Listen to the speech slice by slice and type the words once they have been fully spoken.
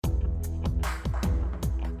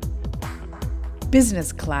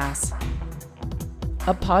Business Class,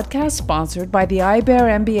 a podcast sponsored by the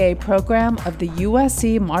IBEAR MBA Program of the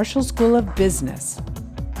USC Marshall School of Business.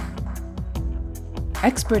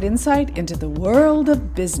 Expert insight into the world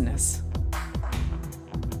of business.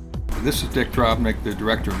 This is Dick Drobnick, the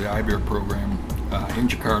director of the IBEAR Program in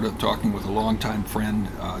Jakarta, talking with a longtime friend,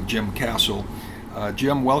 Jim Castle.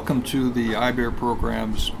 Jim, welcome to the IBEAR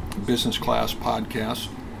Program's Business Class podcast.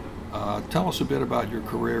 Tell us a bit about your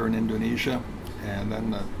career in Indonesia, and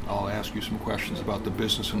then I'll ask you some questions about the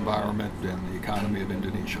business environment and the economy of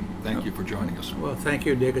Indonesia. Thank you for joining us. Well, thank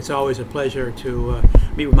you, Dick. It's always a pleasure to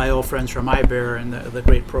meet with my old friends from IBEAR and the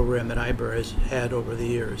great program that IBEAR has had over the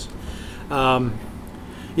years. I'm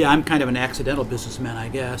kind of an accidental businessman, I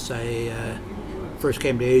guess. I first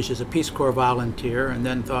came to Asia as a Peace Corps volunteer and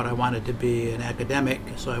then thought I wanted to be an academic,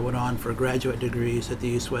 so I went on for graduate degrees at the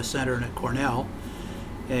East-West Center and at Cornell,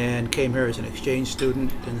 and came here as an exchange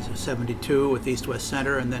student in 72 with East-West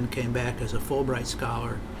Center, and then came back as a Fulbright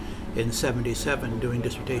scholar in 77 doing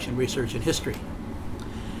dissertation research in history.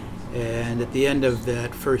 And at the end of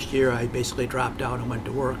that first year, I basically dropped out and went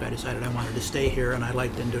to work. I decided I wanted to stay here, and I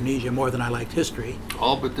liked Indonesia more than I liked history.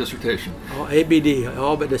 All but dissertation.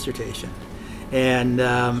 All but dissertation. And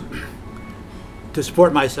to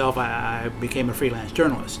support myself, I became a freelance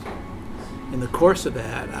journalist. In the course of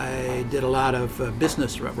that, I did a lot of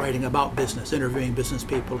business writing about business, interviewing business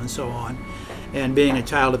people and so on. And being a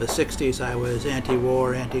child of the 60s, I was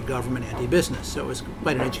anti-war, anti-government, anti-business. So it was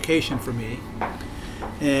quite an education for me.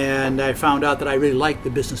 And I found out that I really liked the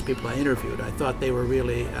business people I interviewed. I thought they were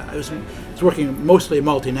really, I was working mostly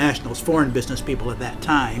multinationals, foreign business people at that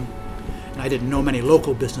time. And I didn't know many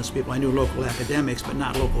local business people. I knew local academics, but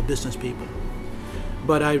not local business people.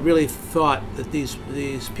 But I really thought that these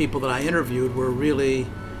people that I interviewed were really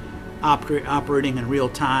operating in real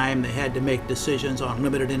time. They had to make decisions on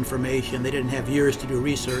limited information. They didn't have years to do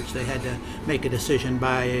research. They had to make a decision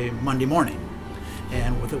by Monday morning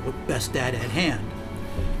and with the best data at hand.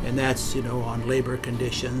 And that's, on labor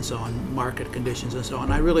conditions, on market conditions and so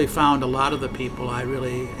on. I really found a lot of the people I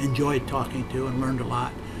really enjoyed talking to and learned a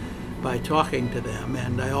lot by talking to them.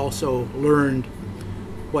 And I also learned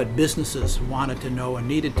what businesses wanted to know and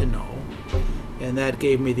needed to know, and that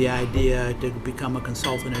gave me the idea to become a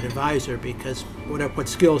consultant and advisor, because what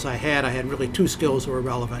skills I had really two skills that were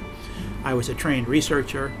relevant. I was a trained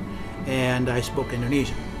researcher and I spoke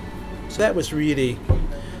Indonesian. So that was really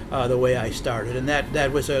the way I started, and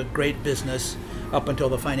that was a great business up until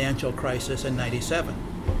the financial crisis in 97.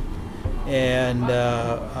 And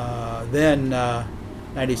then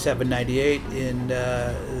 97, 98,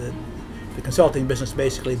 the consulting business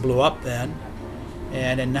basically blew up then,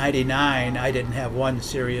 and in 99 I didn't have one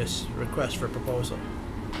serious request for proposal.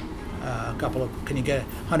 A couple of, can you get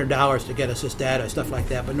 $100 to get us this data, stuff like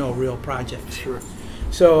that, but no real projects. Sure.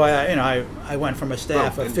 So I went from a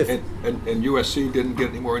staff of 50. And USC didn't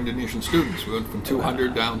get any more Indonesian students. We went from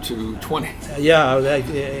 200 down to 20.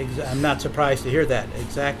 I'm not surprised to hear that,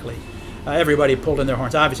 exactly. Everybody pulled in their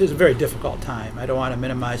horns. Obviously, it was a very difficult time. I don't want to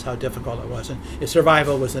minimize how difficult it was. And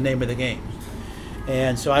survival was the name of the game.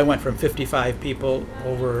 And so I went from 55 people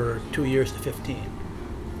over 2 years to 15.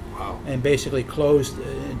 Wow. And basically closed,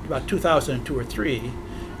 in about 2002 or 3,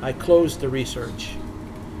 I closed the research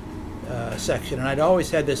section. And I'd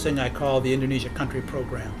always had this thing I call the Indonesia Country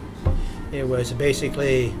Program. It was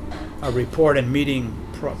basically a report and meeting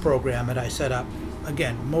program that I set up,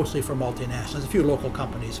 again, mostly for multinationals, a few local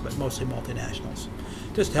companies, but mostly multinationals,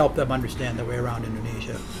 just to help them understand their way around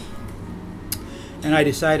Indonesia. And I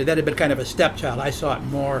decided that had been kind of a stepchild. I saw it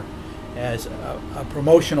more as a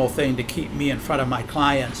promotional thing to keep me in front of my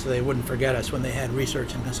clients so they wouldn't forget us when they had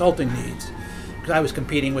research and consulting needs. Because I was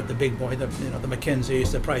competing with the big boy, the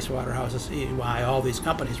McKinseys, the Pricewaterhouses, EY, all these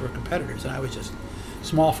companies were competitors, and I was just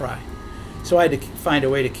small fry. So I had to find a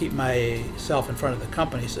way to keep myself in front of the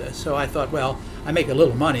companies. So I thought, well, I make a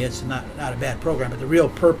little money. It's not a bad program, but the real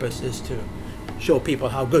purpose is to show people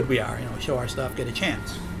how good we are. Show our stuff, get a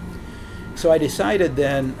chance. So I decided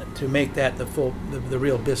then to make that the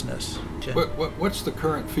real business. What's the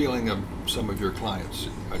current feeling of some of your clients?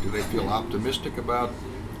 Do they feel optimistic about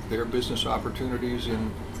their business opportunities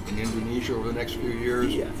in Indonesia over the next few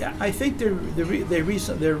years? Yeah, I think they're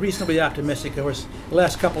reasonably optimistic. Of course, the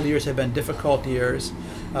last couple of years have been difficult years.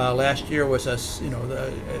 Last year was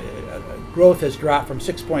the growth has dropped from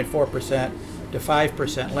 6.4% to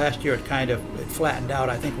 5%. Last year it flattened out.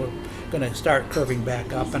 I think we're going to start curving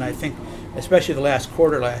back up, and I think especially the last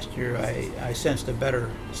quarter last year, I sensed a better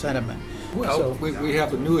sentiment. Well, we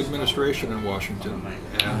have a new administration in Washington,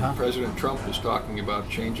 and President Trump is talking about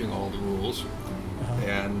changing all the rules.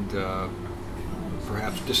 And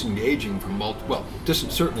perhaps disengaging from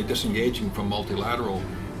certainly disengaging from multilateral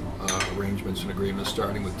arrangements and agreements,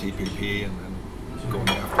 starting with TPP and then going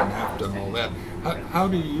after NAFTA and all that. How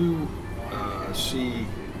do you see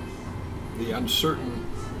the uncertain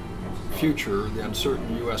future, the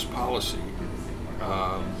uncertain U.S. policy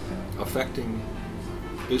affecting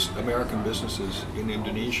American businesses in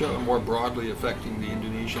Indonesia, and more broadly affecting the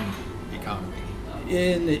Indonesian economy?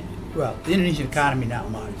 The Indonesian economy, not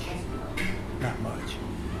much.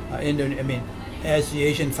 As the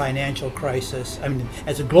Asian financial crisis,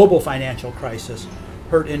 as a global financial crisis,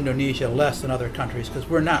 hurt Indonesia less than other countries because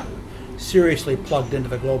we're not seriously plugged into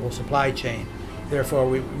the global supply chain. Therefore,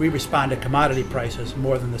 we respond to commodity prices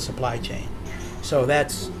more than the supply chain. So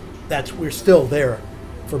we're still there,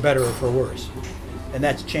 for better or for worse, and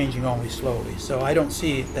that's changing only slowly. So I don't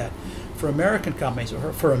see that for American companies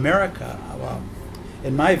or for America.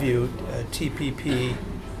 In my view, TPP.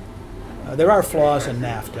 There are flaws in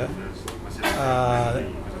NAFTA.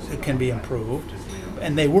 It can be improved,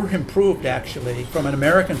 and they were improved actually from an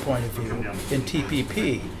American point of view in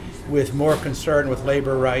TPP, with more concern with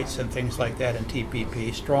labor rights and things like that in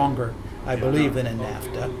TPP, stronger, I believe, than in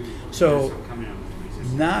NAFTA. So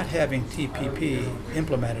not having TPP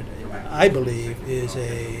implemented, I believe, is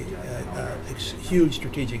a huge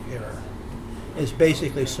strategic error. It's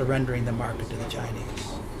basically surrendering the market to the Chinese.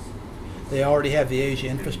 They already have the Asia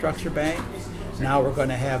Infrastructure Bank. Now we're going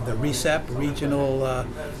to have the RCEP, Regional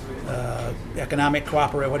Economic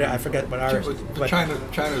Cooperation. I forget what ours is.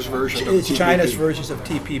 China's version of TPP. It's China's versions of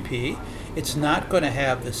TPP. It's not going to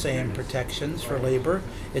have the same protections for labor.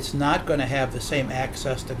 It's not going to have the same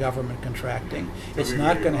access to government contracting. It's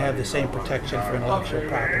not going to have the same protection for intellectual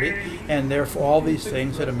property. And therefore, all these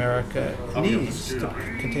things that America needs to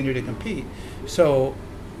continue to compete. So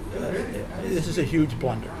this is a huge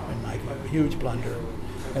blunder, in my view, a huge blunder,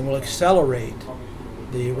 and will accelerate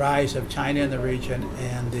the rise of China in the region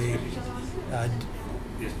and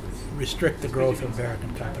restrict the growth of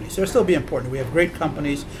American companies. They'll still be important. We have great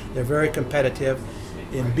companies. They're very competitive.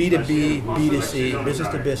 In B2B, B2C, business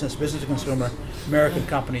to business, business to consumer, American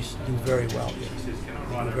companies do very well here.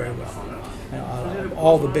 They do very well.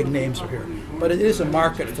 All the big names are here. But it is a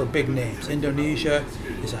market for big names. Indonesia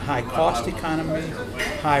is a high-cost economy,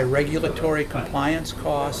 high regulatory compliance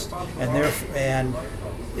cost, and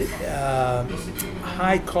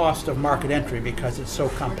high cost of market entry because it's so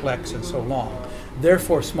complex and so long.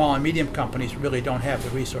 Therefore, small and medium companies really don't have the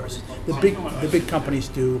resources. The big companies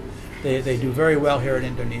do. They do very well here in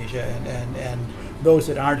Indonesia, and those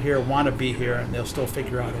that aren't here want to be here, and they'll still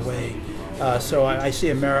figure out a way. So I see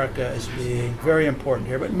America as being very important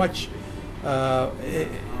here, but much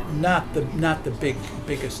not the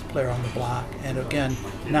biggest player on the block, and again,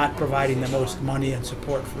 not providing the most money and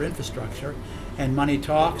support for infrastructure. And money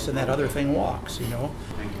talks, and that other thing walks. Jim,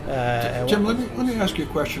 let me ask you a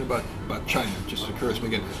question about China. Just occurs to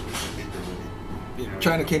me again.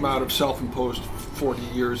 China came out of self-imposed 30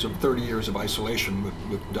 years of isolation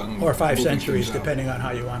with Deng. Or 5 centuries, depending on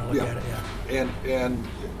how you want to look at it. Yeah. And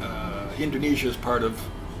Indonesia is part of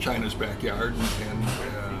China's backyard, and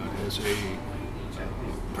as a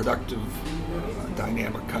productive,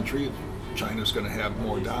 dynamic country, China's going to have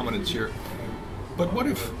more dominance here. But what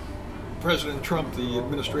if President Trump, the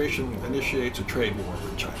administration, initiates a trade war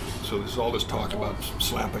with China? So there's all this talk about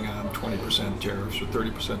slapping on 20% tariffs or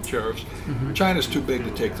 30% tariffs. Mm-hmm. China's too big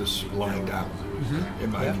to take this lying down. Mm-hmm.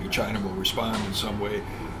 In my view, China will respond in some way.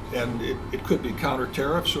 And it could be counter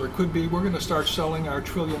tariffs, or it could be we're going to start selling our $1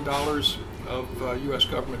 trillion of U.S.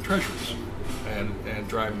 government treasuries and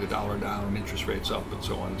driving the dollar down and interest rates up and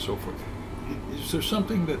so on and so forth. Is there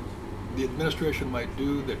something that the administration might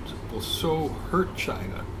do that will so hurt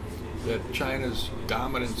China that China's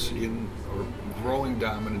dominance or growing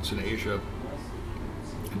dominance in Asia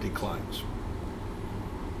declines?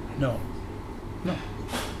 No.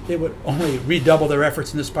 They would only redouble their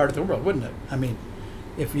efforts in this part of the world, wouldn't it?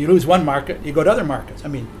 If you lose one market, you go to other markets.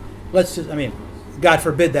 God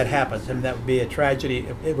forbid that happens. That would be a tragedy.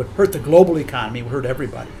 It would hurt the global economy. It would hurt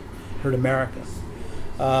everybody. Hurt America.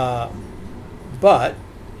 But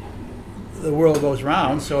the world goes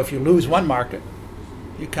round, so if you lose one market,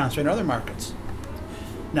 you concentrate on other markets.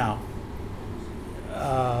 Now,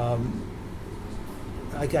 I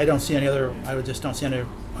don't see any other. I just don't see any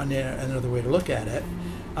other way to look at it.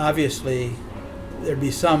 Obviously, there'd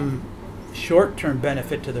be some short-term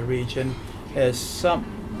benefit to the region, as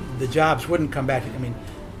the jobs wouldn't come back.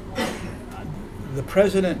 The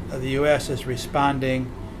president of the U.S. is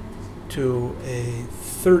responding to a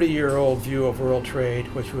 30-year-old view of world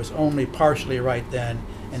trade, which was only partially right then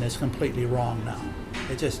and is completely wrong now.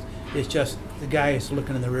 It's just the guy is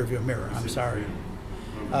looking in the rearview mirror. I'm sorry.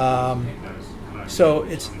 So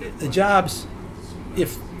it's the jobs.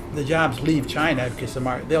 If the jobs leave China because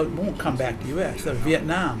they won't come back to the U.S. They'll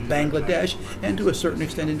Vietnam, Bangladesh, and to a certain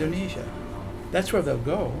extent Indonesia. That's where they'll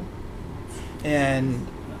go. And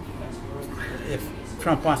if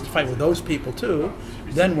Trump wants to fight with those people too,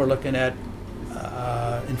 then we're looking at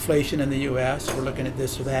inflation in the U.S. We're looking at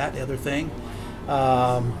this or that, the other thing.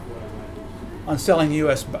 On selling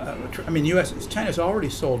U.S. China's already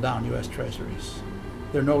sold down U.S. treasuries.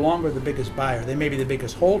 They're no longer the biggest buyer. They may be the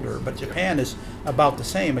biggest holder, but Japan is about the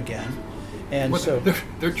same again. And well, so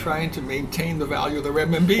they're trying to maintain the value of their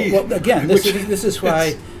RMB. Well, again, this is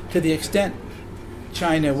why, to the extent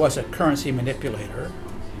China was a currency manipulator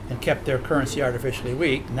and kept their currency artificially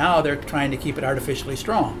weak, now they're trying to keep it artificially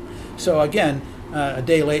strong. So again, a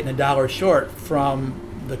day late and a dollar short from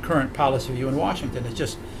the current policy view in Washington. It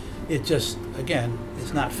just again,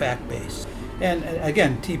 it's not fact-based. And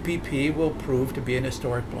again, TPP will prove to be an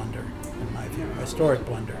historic blunder, in my view, historic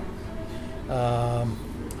blunder.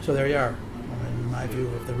 So there you are, in my view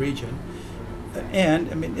of the region.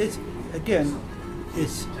 And I mean, it's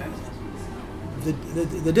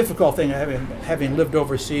the difficult thing, having lived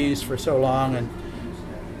overseas for so long and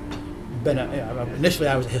been initially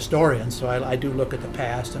I was a historian, so I do look at the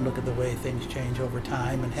past and look at the way things change over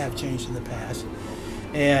time and have changed in the past.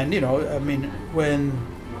 And when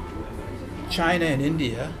China and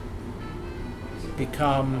India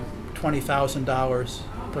become $20,000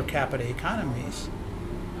 per capita economies,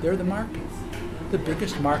 they're the market. The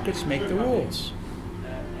biggest markets make the rules.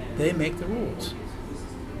 They make the rules.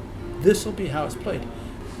 This will be how it's played.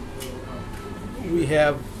 We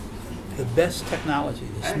have the best technology,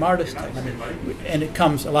 the smartest technology, and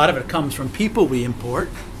a lot of it comes from people we import.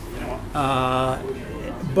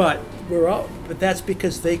 But that's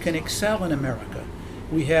because they can excel in America.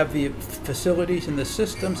 We have the facilities and the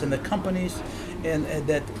systems and the companies, and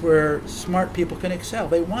that where smart people can excel.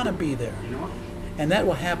 They want to be there, and that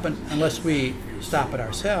will happen unless we stop it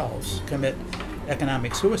ourselves, commit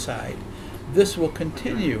economic suicide. This will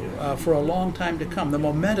continue for a long time to come. The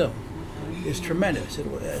momentum is tremendous.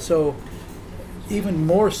 So even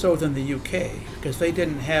more so than the UK, because they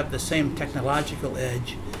didn't have the same technological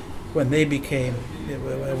edge when they became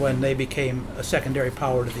a secondary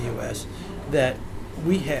power to the US that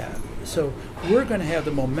we have. So we're going to have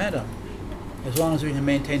the momentum as long as we can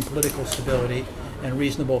maintain political stability and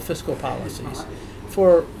reasonable fiscal policies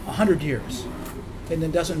for 100 years. And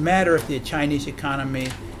it doesn't matter if the Chinese economy,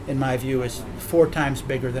 in my view, is 4 times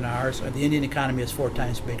bigger than ours, or the Indian economy is 4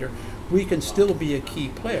 times bigger. We can still be a key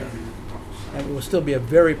player, and we will still be a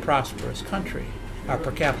very prosperous country. Our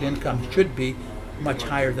per capita income should be much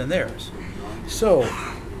higher than theirs. So,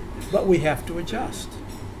 but we have to adjust.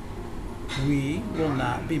 We will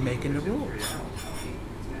not be making the rules.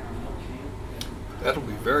 That'll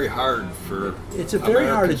be very hard for it's a very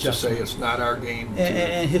hard Americans to adjustment. say it's not our game.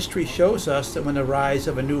 And history shows us that when the rise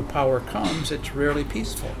of a new power comes, it's rarely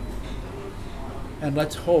peaceful. And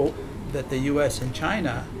let's hope that the U.S. and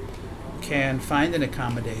China can find an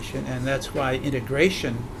accommodation, and that's why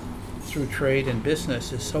integration through trade and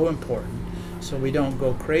business is so important, so we don't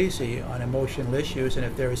go crazy on emotional issues. And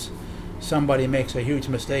if there's somebody makes a huge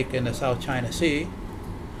mistake in the South China Sea,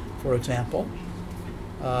 for example,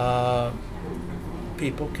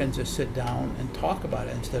 people can just sit down and talk about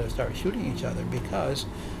it instead of start shooting each other. Because,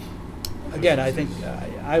 again, I think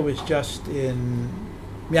I was just in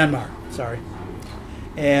Myanmar,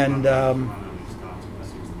 and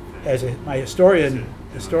as my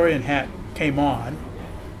historian hat came on,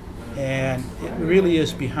 and it really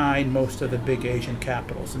is behind most of the big Asian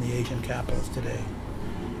capitals and the Asian capitals today,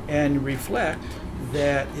 and reflect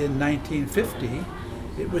that in 1950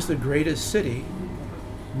 it was the greatest city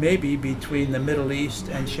maybe between the Middle East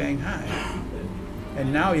and Shanghai.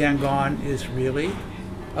 And now Yangon is really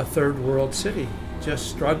a third world city, just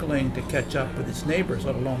struggling to catch up with its neighbors,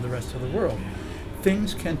 let alone the rest of the world.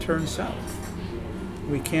 Things can turn south.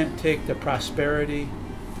 We can't take the prosperity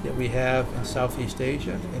that we have in Southeast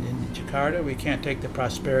Asia and in Jakarta. We can't take the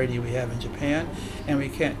prosperity we have in Japan, and we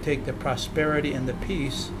can't take the prosperity and the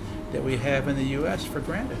peace that we have in the U.S. for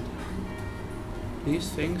granted. These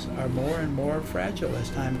things are more and more fragile as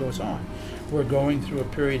time goes on. We're going through a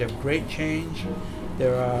period of great change.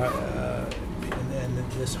 There are, and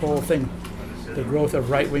this whole thing, the growth of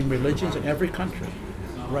right-wing religions in every country,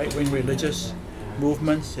 right-wing religious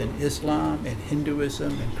movements in Islam, in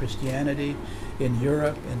Hinduism, in Christianity, in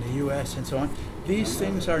Europe, in the U.S., and so on. These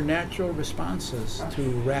things are natural responses to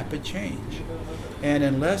rapid change. And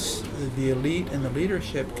unless the elite and the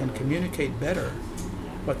leadership can communicate better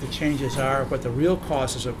what the changes are, what the real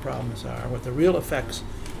causes of problems are, what the real effects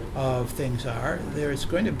of things are,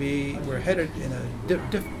 we're headed in a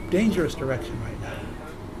dangerous direction right now.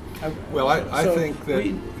 I think that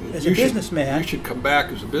as a businessman, you should come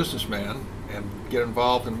back as a businessman and get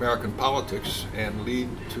involved in American politics and lead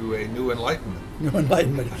to a new enlightenment. New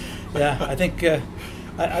enlightenment. Yeah, I think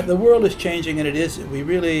the world is changing, and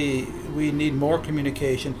we need more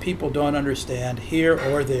communication. People don't understand here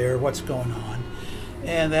or there what's going on,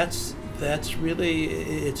 and that's really,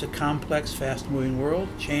 it's a complex, fast-moving world.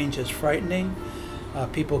 Change is frightening.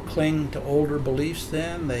 People cling to older beliefs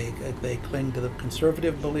then. They cling to the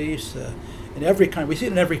conservative beliefs. In every country, we see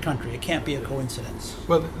it in every country. It can't be a coincidence.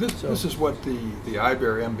 Well, this is what the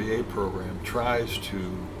IBEAR MBA program tries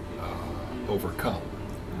to overcome.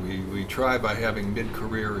 We try by having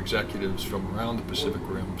mid-career executives from around the Pacific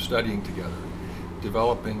Rim studying together,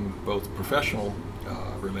 developing both professional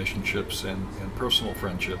relationships and personal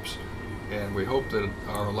friendships. And we hope that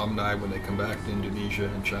our alumni, when they come back to Indonesia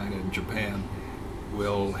and China and Japan,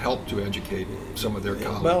 will help to educate some of their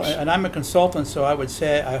colleagues. Well, and I'm a consultant, so I would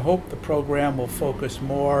say I hope the program will focus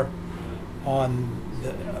more on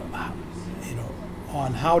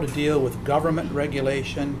on how to deal with government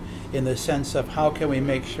regulation, in the sense of how can we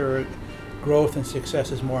make sure growth and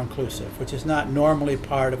success is more inclusive, which is not normally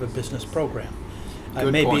part of a business program.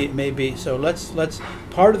 Good point. Maybe so. Let's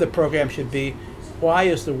part of the program should be, why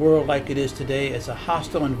is the world like it is today? It's a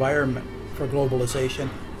hostile environment for globalization.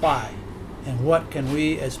 Why? And what can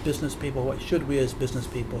we as business people, what should we as business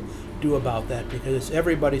people do about that? Because it's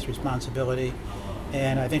everybody's responsibility,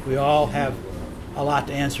 and I think we all have a lot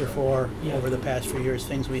to answer for over the past few years,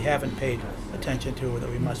 things we haven't paid attention to or that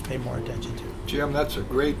we must pay more attention to. Jim, that's a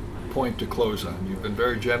great point to close on. You've been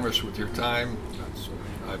very generous with your time.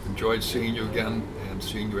 I've enjoyed seeing you again and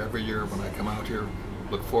seeing you every year when I come out here.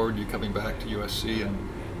 Look forward to you coming back to USC and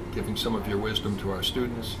giving some of your wisdom to our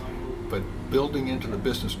students. But building into the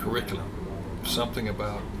business curriculum something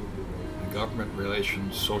about the government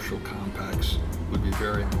relations, social compacts would be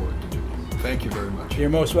very important to do. Thank you very much. You're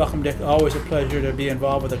most welcome, Dick. Always a pleasure to be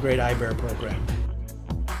involved with a great IBEAR program.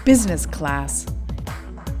 Business Class.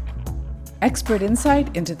 Expert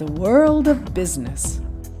insight into the world of business.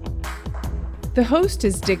 The host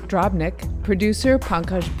is Dick Drobnick, producer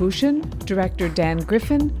Pankaj Bhushan, director Dan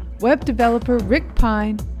Griffin, web developer Rick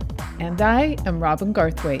Pine, and I am Robin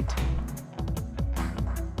Garthwaite.